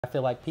I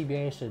feel like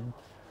PBA should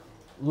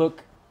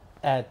look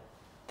at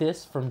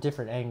this from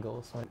different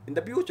angles. In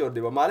the future, di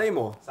ba? Malay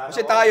mo.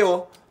 Kasi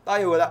tayo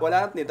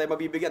wala natin tayo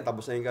mabibigyan.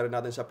 Tapos na yung karoon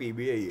natin sa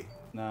PBA eh.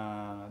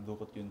 Na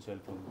dukot yung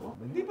cellphone ko.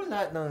 Hindi ba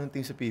lahat ng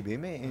team sa PBA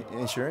may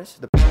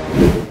insurance?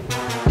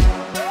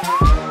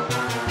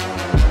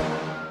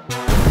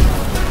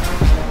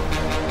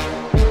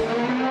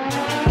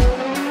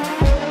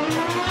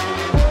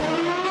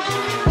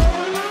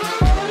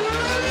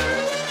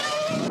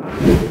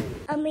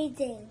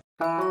 Amazing.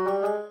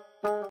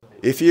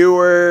 If you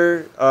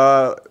were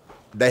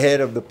the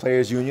head of the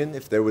players union,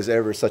 if there was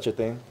ever such a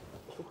thing,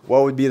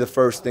 what would be the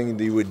first thing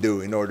that you would do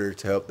in order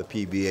to help the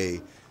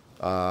PBA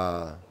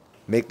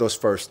make those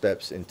first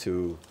steps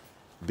into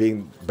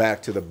being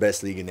back to the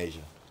best league in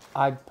Asia?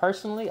 I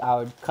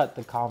would cut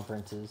the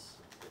conferences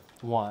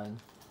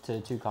 1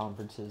 to 2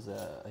 conferences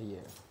a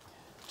year.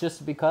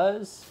 Just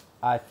because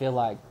I feel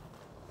like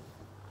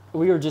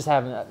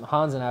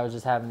Hans and I were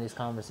just having this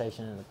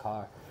conversation in the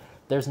car.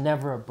 There's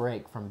never a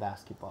break from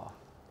basketball,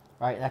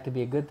 right? That could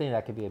be a good thing,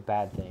 that could be a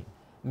bad thing.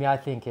 I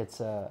think it's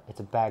a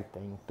bad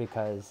thing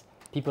because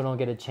people don't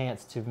get a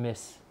chance to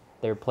miss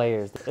their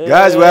players.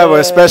 Guys, we have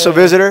a special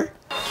visitor.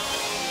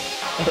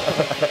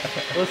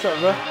 What's up,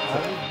 bro?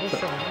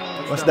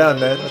 What's down,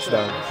 man? What's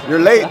down? You're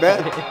late,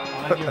 man.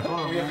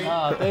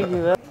 Oh, thank you,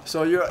 man.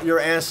 So your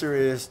answer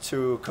is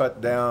to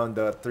cut down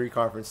the 3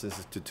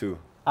 conferences to 2.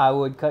 I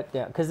would cut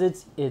down because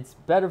it's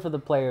better for the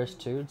players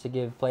too, to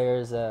give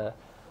players a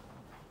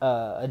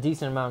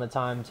decent amount of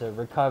time to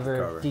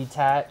recover,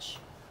 detach,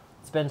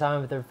 spend time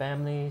with their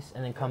families,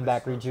 and then come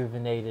back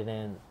rejuvenated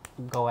and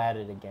go at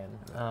it again.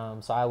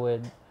 So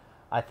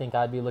I think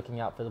I'd be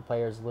looking out for the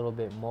players a little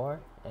bit more.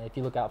 And if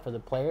you look out for the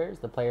players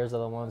are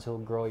the ones who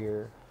will grow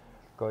your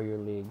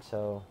league.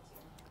 So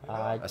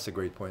That's a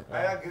great point.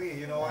 I agree.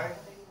 You know why?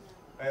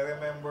 I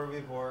remember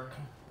before,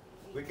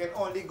 we can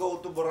only go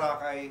to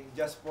Boracay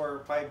just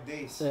for 5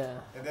 days. Yeah.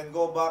 And then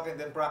go back and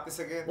then practice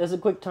again. There's a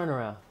quick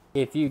turnaround.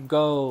 If you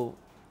go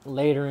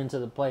later into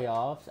the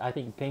playoffs, I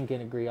think Ping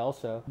can agree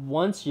also.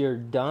 Once you're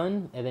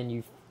done and then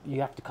you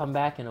have to come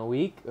back in a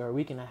week or a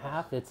week and a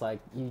half, it's like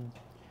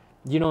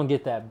you don't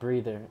get that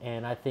breather.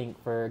 And I think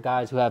for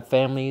guys who have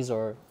families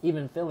or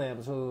even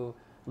Philams who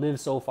live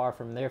so far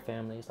from their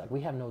families, like we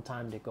have no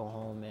time to go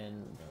home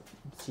and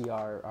see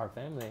our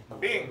family.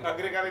 Ping,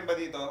 agree ka rin ba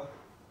dito?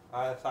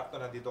 Sakto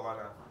nandito ka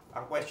na.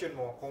 Ang question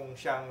mo kung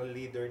siyang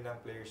leader ng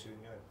Players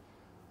Union.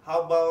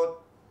 How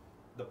about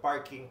the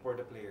parking for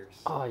the players?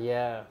 Oh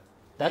yeah.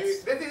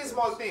 This is a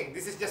small thing.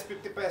 This is just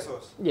 50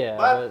 pesos. Yeah.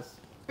 But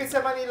if it's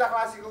a Manila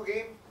Classico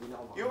game,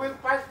 you will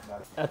park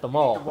at the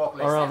mall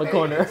around the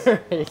corner.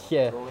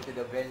 Yeah. Go to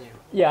the venue.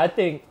 Yeah, I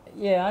think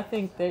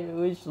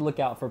we should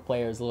look out for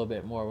players a little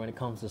bit more when it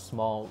comes to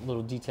small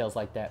little details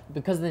like that.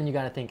 Because then you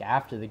got to think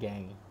after the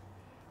game,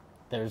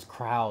 there's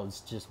crowds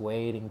just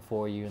waiting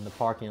for you in the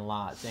parking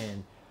lots,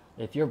 and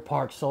if you're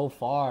parked so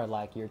far,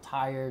 like you're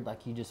tired,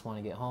 like you just want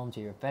to get home to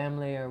your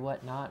family or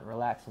whatnot,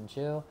 relax and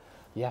chill,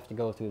 you have to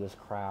go through this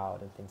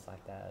crowd and things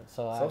like that.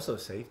 So it's also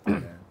safety,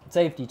 man.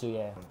 Safety too,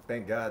 yeah.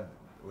 Thank God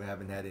we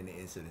haven't had any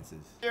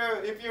incidences.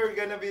 If you're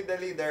gonna be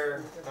the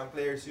leader ng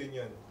Players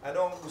Union,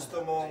 anong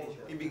gusto mong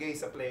ibigay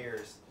sa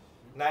players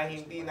na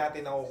hindi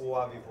natin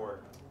nakukuha before?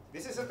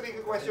 This is a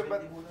tricky question,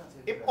 but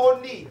if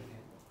only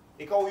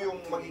ikaw yung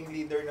maging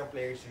leader ng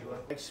Players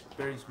Union.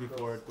 Experience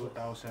before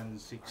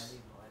 2006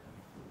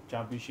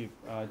 championship,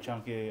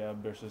 Chunky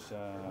versus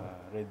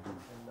Red Bull.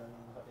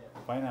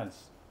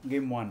 Finals,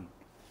 game 1.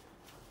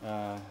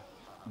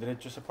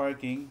 Diretso sa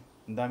parking,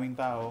 ang daming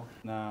tao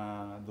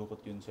na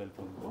dukot yung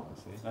cellphone ko.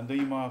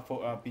 Nandun yung mga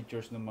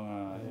pictures ng mga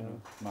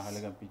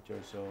mahalagang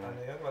pictures. So,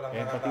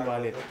 and pati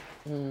wallet.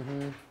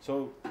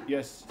 So,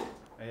 yes,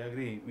 I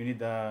agree. We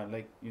need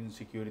like yung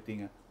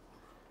security nga.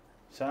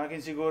 Sa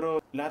akin siguro,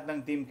 lahat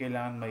ng team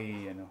kailangan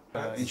may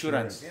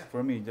insurance.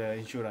 For me, the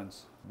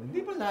insurance.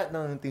 Hindi ba lahat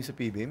ng team sa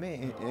PBA may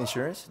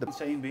insurance?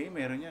 Sa NBA,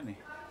 meron yan eh.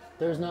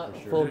 There's not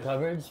full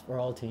coverage for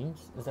all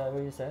teams? Is that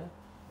what you said?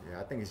 Yeah,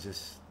 I think it's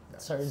just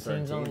certain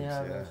teams only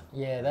have.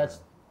 Yeah, that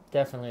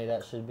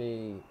should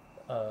be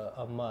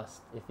a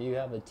must. If you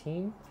have a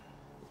team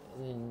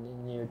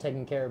and you're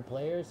taking care of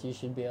players, you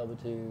should be able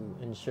to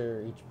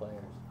insure each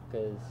player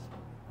because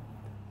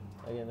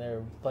again, they're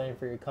playing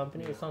for your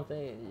company or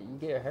something. You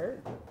get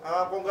hurt.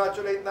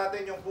 Congratulate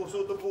natin yung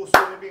puso to puso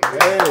ni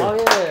Pingris. Oh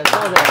yeah,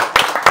 saw that.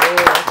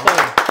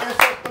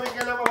 Tuwing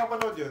kailan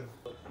mapapanood yun?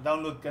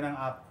 Download ka ng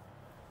app.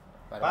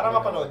 Para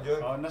mapanood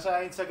yun.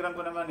 Nasa Instagram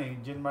ko naman eh,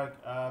 Marc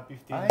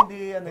 15.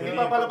 Hindi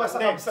papalabas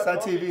sa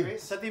TV.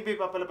 Sa TV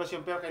papalabas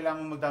yun, pero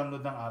kailangan mo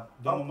mag-download ng app,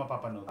 doon mo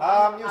mapapanood.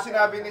 Yung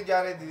sinabi ni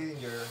Jared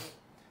Dillinger.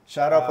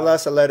 Shout out pala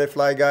sa Let It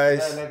Fly,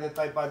 guys. Let It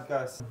Fly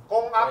podcast.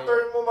 Kung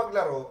after mo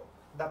maglaro,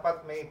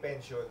 dapat may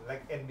pension,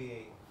 like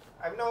NBA.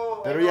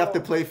 Pero you have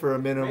to play for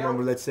a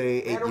minimum, let's say,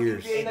 8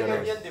 years. Pero NBA na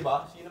ganyan, di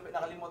ba?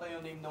 Nakalimutan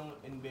yung name ng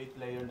NBA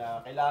player na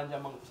kailangan niya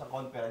sa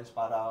conference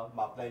para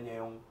ma-apply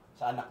niya yung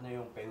sa anak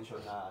niya yung pension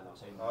na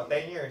sa NBA.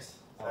 10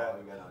 years.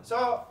 Ganun.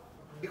 So,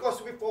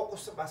 because we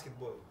focus sa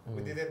basketball.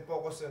 We didn't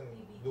focus on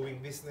doing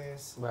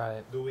business,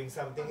 doing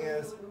something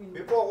else.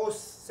 We focus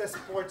sa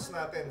sports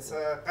natin,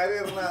 sa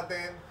career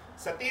natin,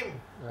 sa team.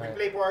 We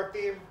play for our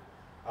team.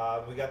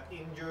 We got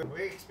injured.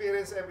 We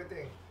experienced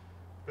everything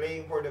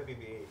playing for the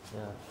PBA.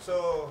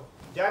 So,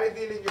 Jared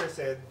Dillinger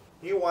said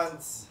he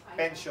wants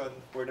pension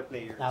for the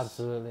players.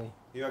 Absolutely.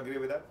 You agree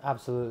with that?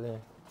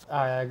 Absolutely.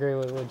 I agree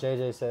with what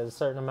JJ says. A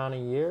certain amount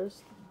of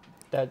years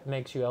that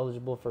makes you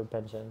eligible for a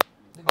pension.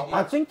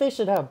 I think they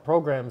should have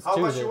programs How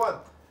too. much you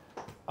want?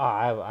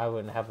 I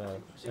wouldn't have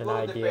an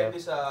Siguro idea. depende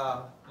sa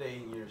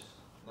playing years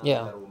na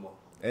Yeah. laro mo.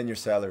 And your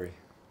salary.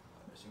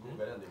 Siguro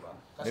ganun, di ba?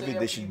 Kasi Maybe yung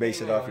they should PBA base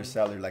it off your ngayon,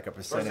 salary, like a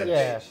percentage.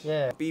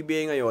 Yeah.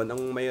 PBA ngayon,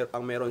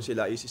 ang meron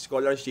sila is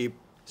scholarship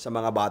sa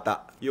mga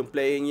bata. Yung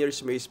playing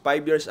years may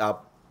 5 years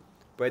up,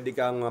 pwede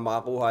kang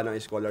makakuha ng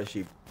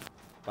scholarship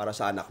para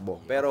sa anak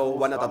mo. Pero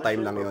one at a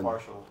time lang yun.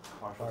 Partial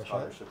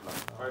scholarship lang.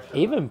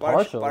 Even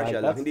partial. Partial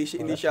lang.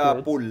 Hindi siya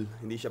full.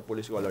 Hindi siya full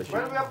scholarship.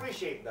 Well, we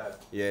appreciate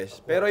that. Yes.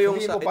 Pero yung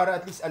Sabihin mo para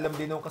at least alam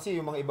din nung kasi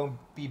yung mga ibang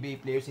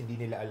PBA players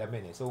hindi nila alam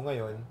yun eh. So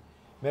ngayon,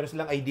 meron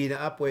silang idea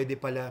na pwede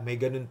pala, may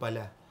ganun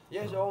pala.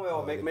 Yes,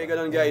 may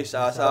ganun guys.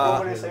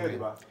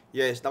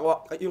 Yes,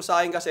 yung sa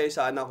akin kasi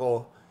sa anak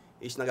ko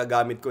is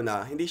nagagamit ko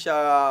na. Hindi siya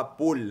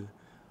full.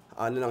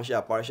 Ano lang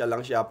siya, partial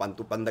lang siya,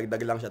 pandagdag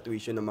lang siya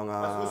tuition ng mga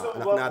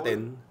anak natin.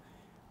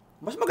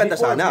 Mas maganda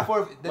sana.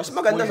 Mas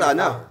maganda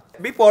sana.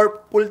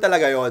 Before, full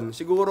talaga yon.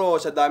 Siguro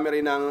sa dami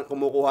rin ng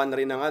kumukuha na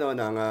rin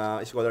ng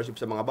scholarship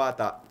sa mga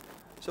bata.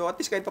 So at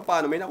least kahit pa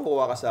paano may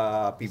nakukuha ka sa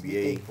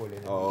PBA.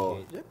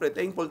 Oo. Siyempre,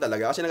 thankful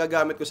talaga kasi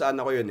nagagamit ko sa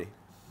anak ko yun eh.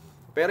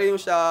 Pero yung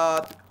sa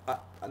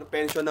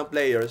pension ng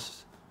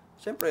players,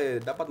 siyempre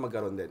dapat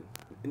magkaroon din.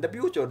 In the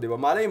future, di ba?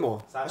 Malay mo.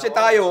 Kasi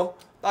tayo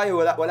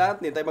wala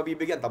natin tayo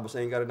mabibigyan. Tapos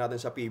na yung karoon natin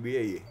sa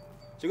PBA eh.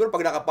 Siguro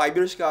pag naka 5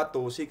 years ka,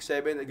 2,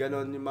 6, 7,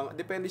 gano'n yung mga,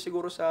 depende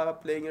siguro sa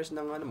playing years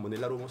ng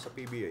nilaro mo sa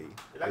PBA.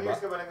 Ilang years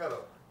ka ba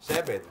naglaro?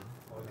 7.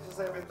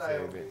 Sa 7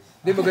 tayo.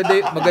 Di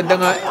maganda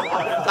nga.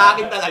 Sa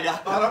akin talaga.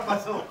 Parang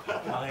pasok.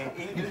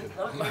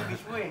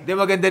 English mo eh. Di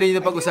maganda rin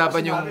yung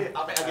pag-usapan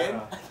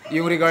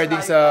yung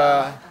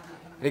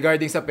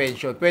regarding sa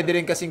pension. Pwede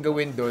rin kasing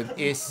gawin doon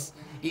is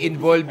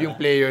i-involve yung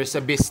players sa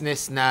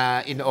business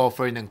na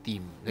in-offer ng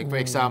team. Like for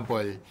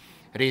example,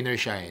 Rain or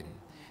Shine,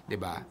 'di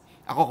ba?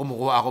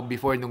 Kumukuha ako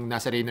before nung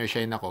nasa Rain or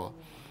Shine ako.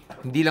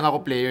 Hindi lang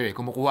ako player eh.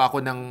 Kumukuha ako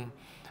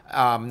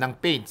ng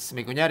paints.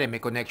 May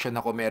connection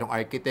ako, merong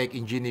architect,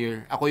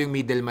 engineer. Ako yung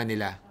middleman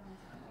nila.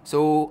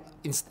 So,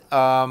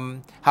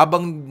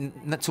 habang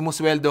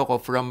sumusweldo ako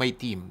from my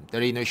team, the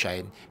Rain or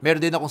Shine, meron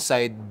din akong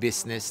side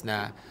business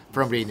na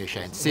from Rain or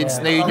Shine.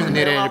 Since na yun yung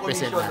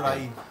nire-represent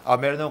natin.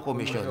 Meron akong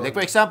commission. Like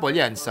for example,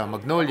 yan, sa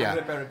Magnolia,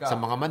 sa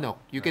mga manok,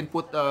 you can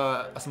put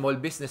a small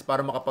business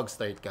para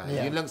makapag-start ka.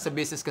 Yun lang sa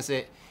business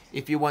kasi,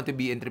 if you want to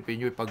be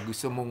entrepreneur, pag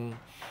gusto mong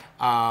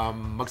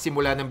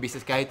magsimula ng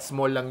business, kahit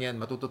small lang yan,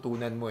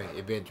 matututunan mo eh.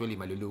 Eventually,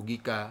 malulugi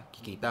ka,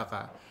 kikita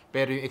ka.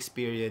 Pero yung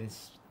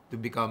experience to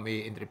become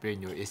a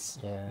entrepreneur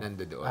is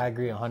nandoon. I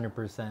agree 100%.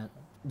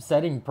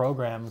 Setting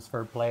programs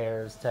for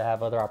players to have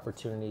other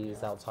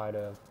opportunities outside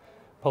of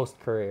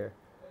post-career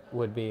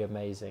would be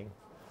amazing.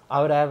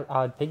 I would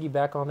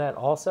piggyback on that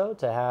also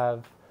to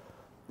have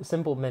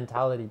simple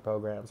mentality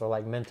programs or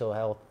like mental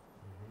health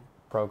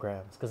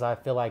programs, because I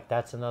feel like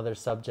that's another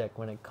subject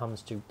when it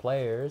comes to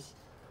players.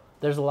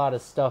 There's a lot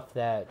of stuff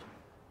that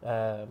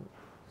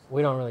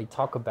we don't really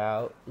talk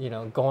about,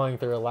 going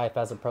through a life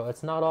as a pro.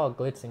 It's not all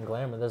glitz and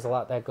glamour. There's a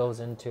lot that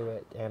goes into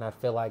it, and I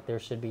feel like there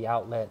should be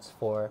outlets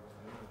for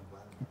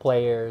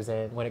players,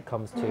 and when it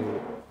comes to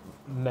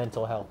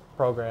mental health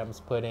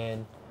programs put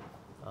in.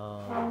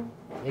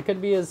 It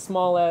could be as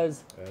small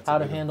as how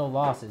to handle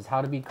losses,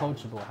 how to be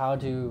coachable, how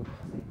to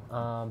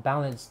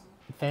balance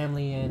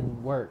family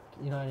and work.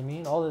 You know what I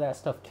mean? All of that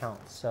stuff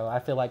counts. So I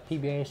feel like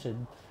PBA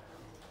should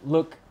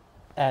look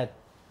at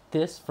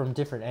this from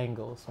different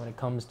angles when it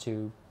comes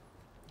to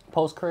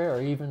post-career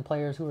or even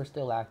players who are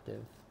still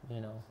active,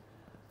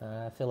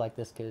 I feel like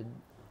this could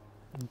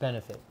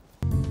benefit.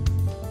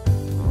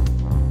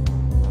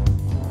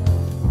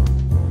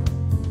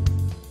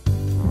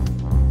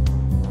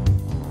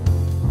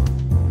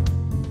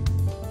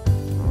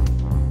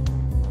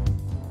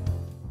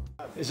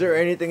 Is there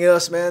anything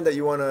else, man, that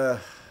you want to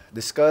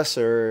discuss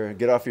or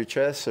get off your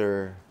chest,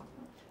 or?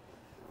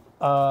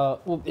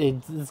 Well,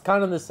 it's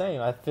kind of the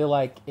same. I feel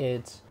like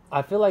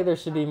there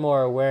should be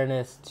more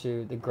awareness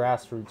to the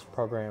grassroots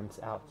programs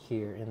out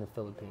here in the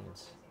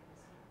Philippines.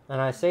 And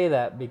I say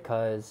that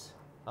because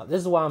this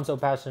is why I'm so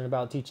passionate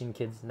about teaching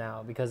kids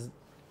now, because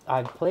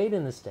I've played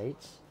in the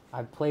States,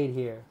 I've played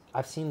here,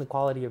 I've seen the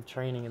quality of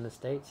training in the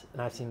States,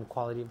 and I've seen the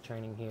quality of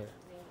training here.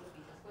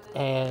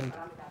 And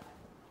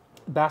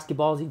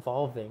basketball is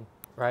evolving,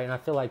 right? And I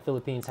feel like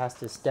Philippines has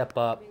to step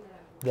up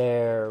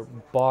their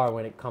bar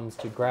when it comes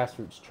to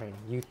grassroots training,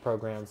 youth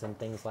programs, and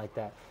things like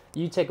that.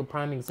 You take a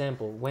prime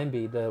example,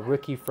 Wemby, the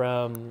rookie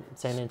from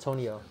San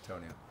Antonio.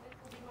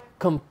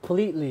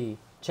 Completely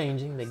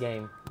changing the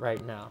game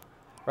right now.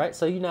 right?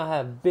 So you now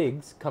have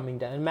bigs coming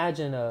down.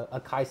 Imagine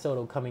a Kai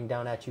Soto coming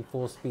down at you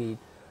full speed,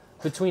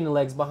 between the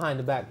legs, behind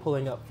the back,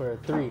 pulling up for a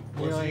 3. You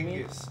know what I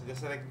mean?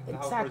 Just like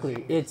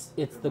Exactly. It's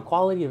the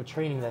quality of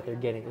training that they're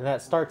getting, and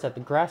that starts at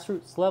the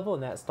grassroots level,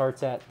 and that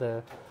starts at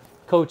the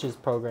coaches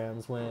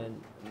programs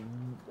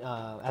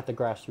at the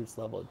grassroots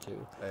level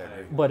too.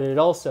 But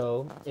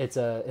it's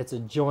a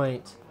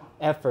joint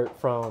effort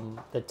from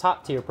the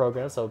top tier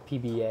program, so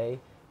PBA,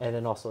 and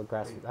then also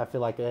grassroots. I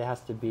feel like it has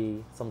to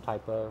be some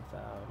type of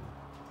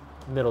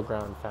middle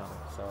ground found.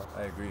 So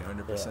I agree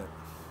 100%.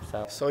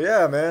 Yeah. So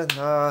yeah, man,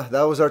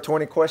 that was our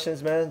 20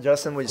 questions, man.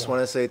 Justin, we just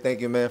want to say thank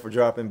you, man, for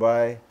dropping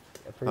by.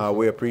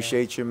 We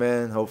appreciate you,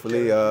 man.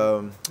 Hopefully,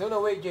 No,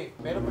 wait, Jay.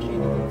 Meron pa siya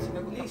hindi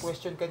sinagot na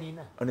question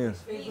kanina. Ano yun?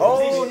 Oh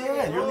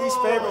yeah, your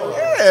least favorite.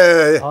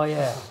 Yeah. Oh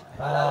yeah.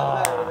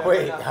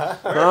 Wait,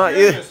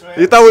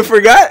 You thought we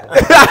forgot?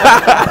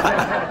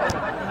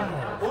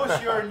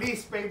 Who's your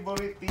least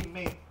favorite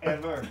teammate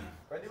ever?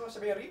 Pwede mo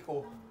sabihin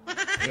Rico.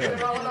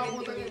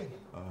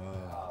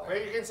 Or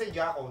you can say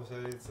Jacko, so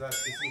it's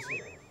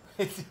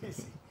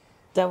easy.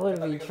 That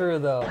wouldn't be true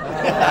though.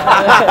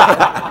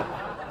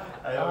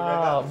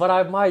 But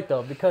I might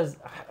though, because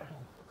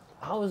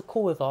I was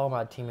cool with all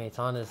my teammates,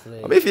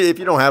 honestly. I mean, if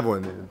you don't have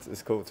one,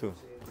 it's cool too.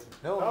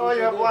 Oh,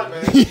 you have one,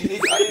 man.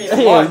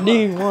 Yeah,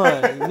 need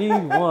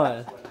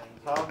one.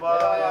 How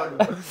about...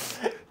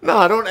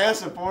 No, don't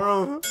answer for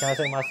him. Can I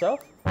say myself?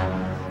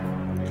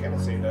 You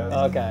can't say that.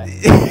 Okay.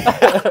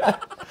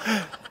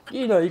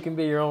 You know you can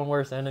be your own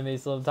worst enemy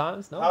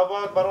sometimes, no? How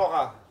about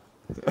Baroka?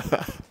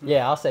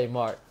 Yeah, I'll say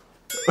Marc.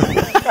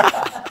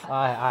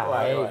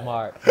 I hate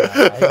Marc. He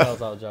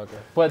knows I was joking.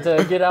 But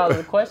to get out of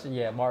the question,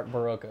 yeah, Marc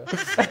Baroka.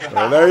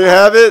 Well, there you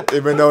have it.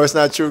 Even though it's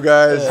not true,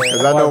 guys,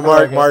 because I know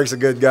Marc's a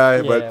good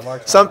guy,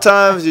 but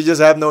sometimes you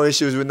just have no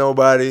issues with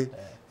nobody.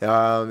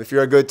 If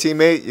you're a good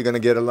teammate, you're gonna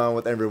get along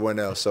with everyone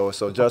else.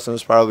 So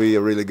Justin's probably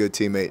a really good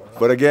teammate.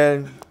 But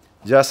again,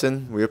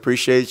 Justin, we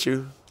appreciate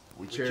you.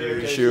 We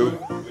cherish you.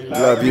 We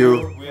love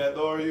you. We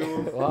adore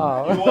you.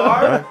 Wow. You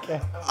are?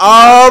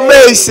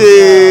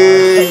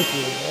 Amazing!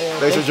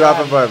 Thanks for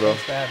dropping by, bro.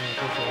 Thanks for having me.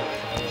 Appreciate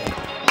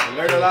it. You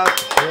learned a lot.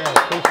 Yeah,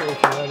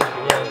 appreciate you.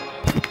 Yeah.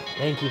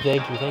 Thank you.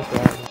 Thanks for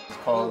having me. It's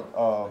called,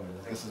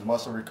 this is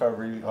muscle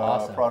recovery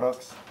Awesome.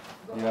 products.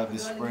 You have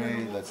this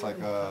spray that's like,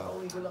 you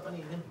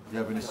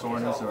have any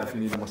soreness or if you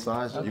need a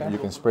massage, you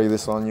can spray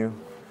this on you.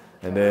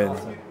 And then,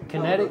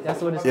 Kinetic,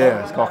 that's what it's yeah,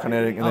 called? it's called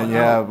Kinetic. And then you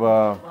have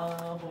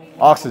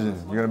oxygen.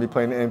 You're going to be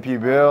playing the MP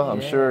Bill.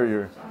 I'm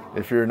sure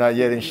if you're not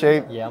yet in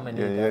shape. Yeah, I'm going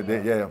to need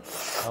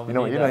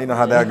that. You know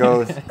how that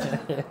goes.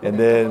 And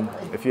then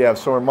if you have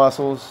sore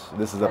muscles,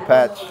 this is a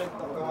patch.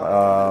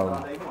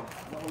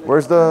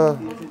 Where's the,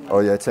 oh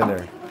yeah, it's in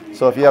there.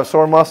 So if you have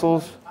sore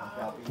muscles,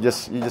 you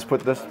just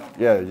put this,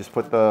 you just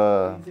put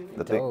the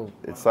thing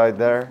inside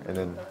there and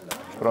then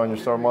put on your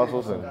sore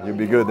muscles and you'll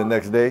be good the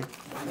next day.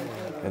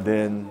 And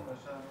then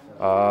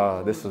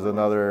this is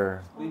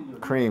another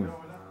cream.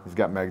 It's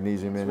got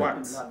magnesium in it.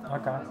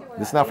 Okay.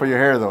 This is not for your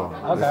hair though.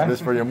 Okay. This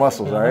is for your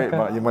muscles, all right?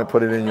 Okay. You might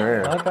put it in your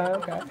hair.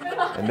 Okay.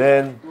 And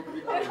then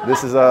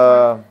this is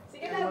a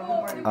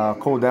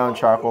cool down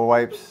charcoal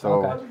wipes.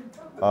 So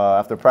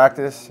after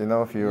practice, you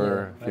know, if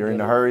you're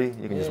in a hurry,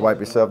 you can just wipe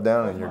yourself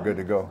down and you're good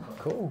to go.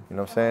 Cool. You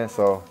know what I'm saying?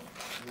 So,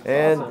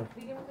 and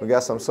we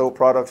got some soap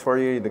products for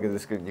you. You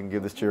can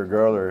give this to your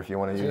girl, or if you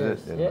want to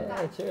use it.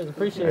 Yeah, cheers.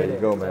 Appreciate it. There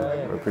you go,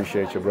 man. We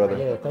appreciate you, brother.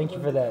 Yeah, thank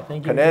you for that.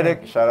 Thank you.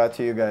 Kinetic, shout out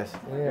to you guys.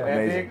 Yeah.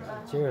 Amazing.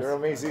 Cheers. You're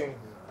amazing.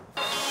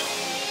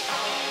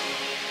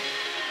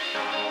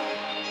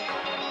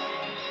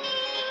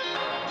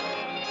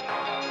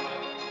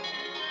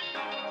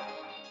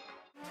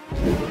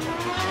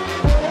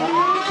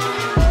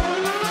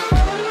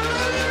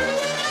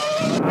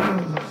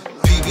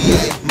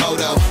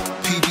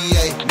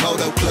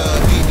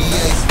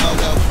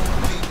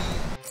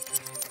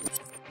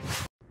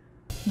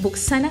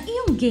 Buksan ang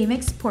iyong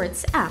GameX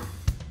Sports app.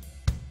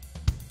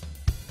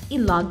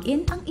 I-log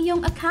in ang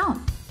iyong account.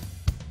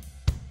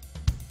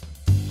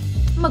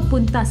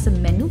 Magpunta sa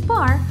menu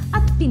bar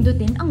at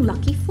pindutin ang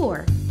Lucky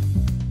 4.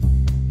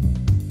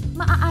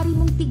 Maaari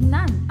mong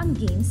tignan ang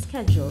game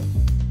schedule.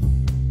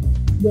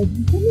 Pwede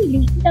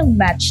pumili ng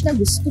match na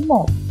gusto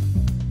mo.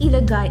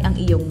 Ilagay ang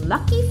iyong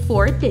Lucky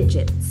 4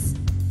 digits.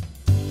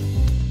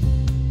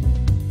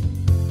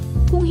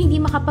 Kung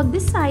hindi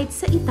makapag-decide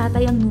sa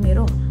itatayang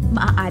numero,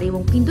 maaari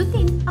mong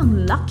pindutin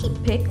ang Lucky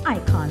Pick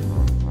icon.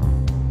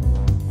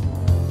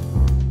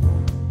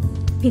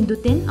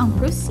 Pindutin ang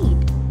Proceed.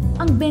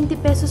 Ang 20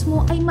 pesos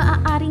mo ay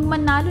maaaring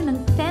manalo ng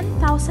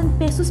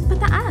 10,000 pesos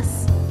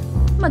pataas.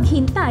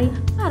 Maghintay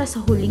para sa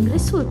huling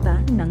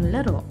resulta ng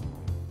laro.